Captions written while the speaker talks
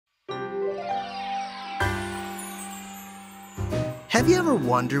Have you ever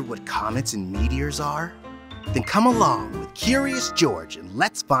wondered what comets and meteors are? Then come along with Curious George and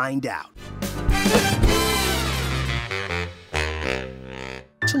let's find out.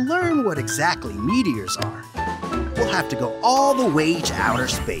 To learn what exactly meteors are, we'll have to go all the way to outer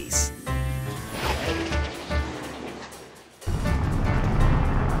space.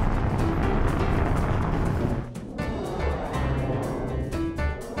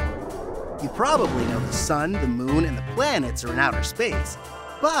 You probably know the sun, the moon, and the planets are in outer space,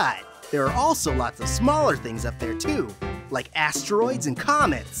 but there are also lots of smaller things up there too, like asteroids and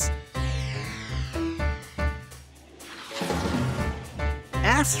comets.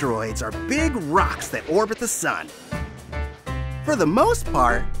 Asteroids are big rocks that orbit the sun. For the most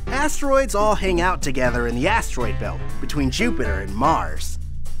part, asteroids all hang out together in the asteroid belt between Jupiter and Mars.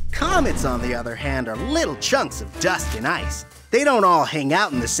 Comets, on the other hand, are little chunks of dust and ice. They don't all hang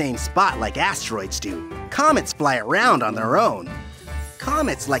out in the same spot like asteroids do. Comets fly around on their own.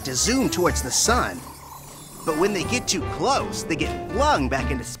 Comets like to zoom towards the sun, but when they get too close, they get flung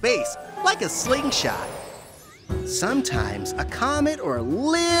back into space like a slingshot. Sometimes a comet or a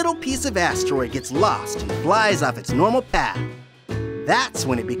little piece of asteroid gets lost and flies off its normal path. That's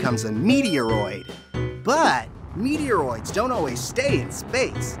when it becomes a meteoroid. But meteoroids don't always stay in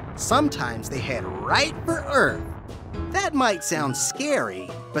space. Sometimes they head right for Earth. That might sound scary,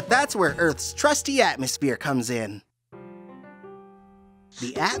 but that's where Earth's trusty atmosphere comes in.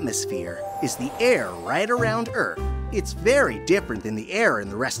 The atmosphere is the air right around Earth. It's very different than the air in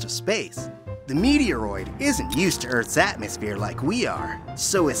the rest of space. The meteoroid isn't used to Earth's atmosphere like we are,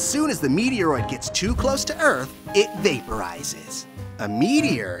 so as soon as the meteoroid gets too close to Earth, it vaporizes. A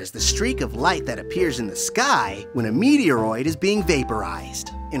meteor is the streak of light that appears in the sky when a meteoroid is being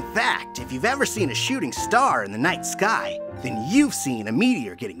vaporized. In fact, if you've ever seen a shooting star in the night sky, then you've seen a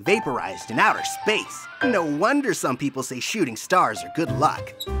meteor getting vaporized in outer space. No wonder some people say shooting stars are good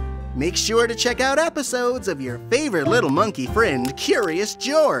luck. Make sure to check out episodes of your favorite little monkey friend, Curious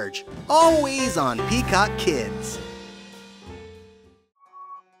George, always on Peacock Kids.